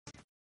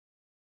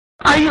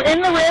Are you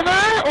in the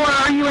river or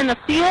are you in the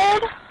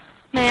field,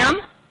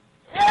 ma'am?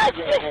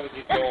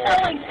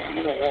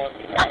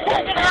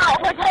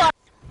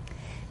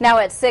 Now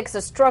at 6,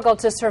 a struggle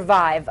to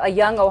survive. A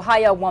young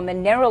Ohio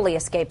woman narrowly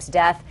escapes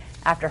death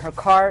after her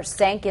car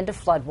sank into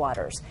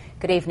floodwaters.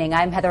 Good evening,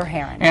 I'm Heather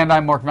Herron. And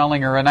I'm Mark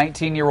Mellinger. A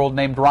 19-year-old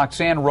named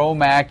Roxanne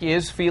Romack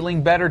is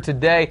feeling better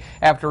today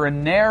after a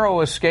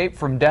narrow escape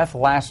from death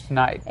last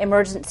night.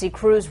 Emergency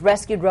crews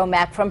rescued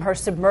Romack from her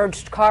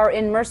submerged car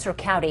in Mercer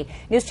County.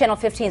 News Channel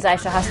 15's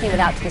Aisha Husney went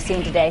out to the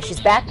scene today.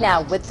 She's back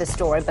now with the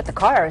story, but the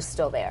car is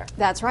still there.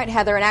 That's right,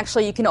 Heather, and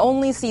actually you can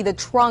only see the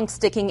trunk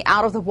sticking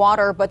out of the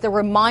water, but the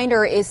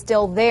reminder is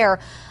still there.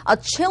 A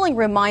chilling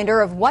reminder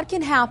of what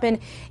can happen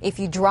if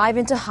you drive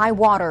into high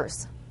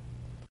waters.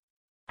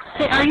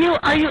 Okay, are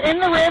you in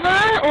the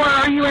river or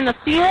are you in the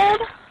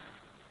field,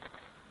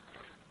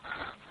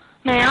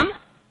 ma'am?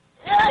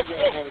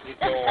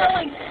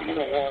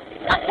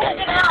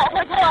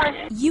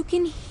 You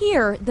can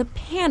hear the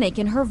panic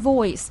in her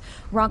voice.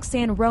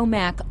 Roxanne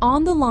Romack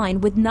on the line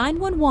with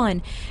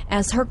 911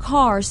 as her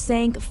car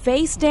sank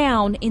face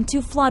down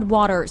into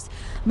floodwaters.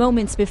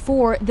 Moments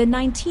before, the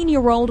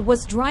 19-year-old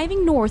was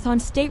driving north on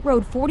State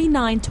Road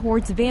 49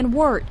 towards Van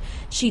Wert.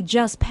 She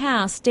just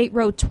passed State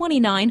Road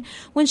 29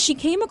 when she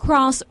came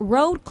across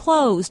road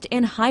closed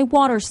and high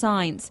water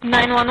signs.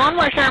 911,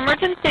 what's your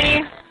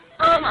emergency?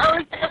 I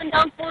was driving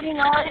down 49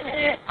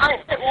 and I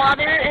hit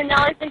water and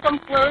now I think I'm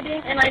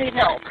floating and I need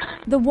help.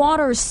 The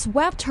water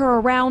swept her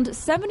around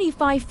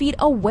 75 feet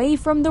away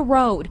from the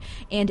road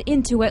and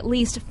into at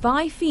least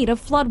 5 feet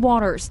of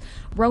floodwaters.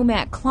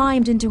 Romack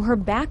climbed into her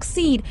back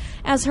seat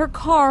as her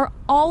car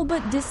all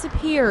but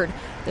disappeared,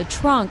 the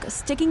trunk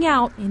sticking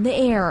out in the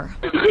air.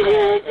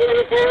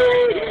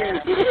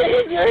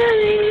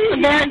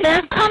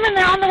 They're coming,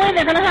 they're on the way,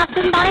 they're going to have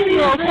to find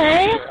you,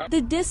 okay?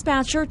 The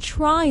dispatcher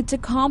tried to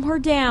calm her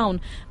down,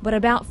 but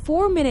about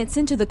 4 minutes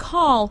into the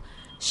call,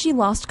 she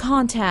lost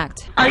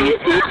contact. Are you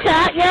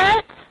CSAT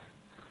yet?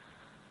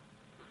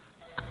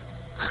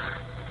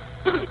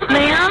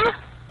 Ma'am?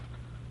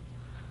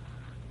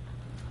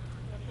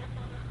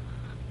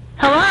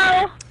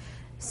 Hello?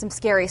 Some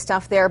scary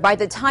stuff there. By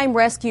the time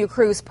rescue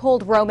crews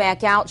pulled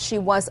Romack out, she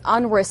was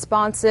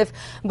unresponsive,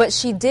 but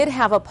she did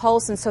have a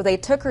pulse, and so they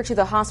took her to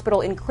the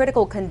hospital in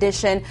critical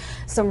condition.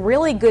 Some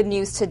really good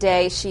news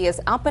today. She is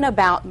up and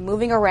about,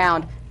 moving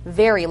around.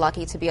 Very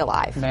lucky to be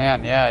alive.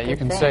 Man, yeah, you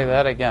can say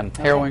that again.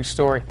 Okay. Harrowing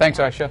story. Thanks,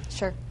 Aisha.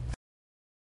 Sure.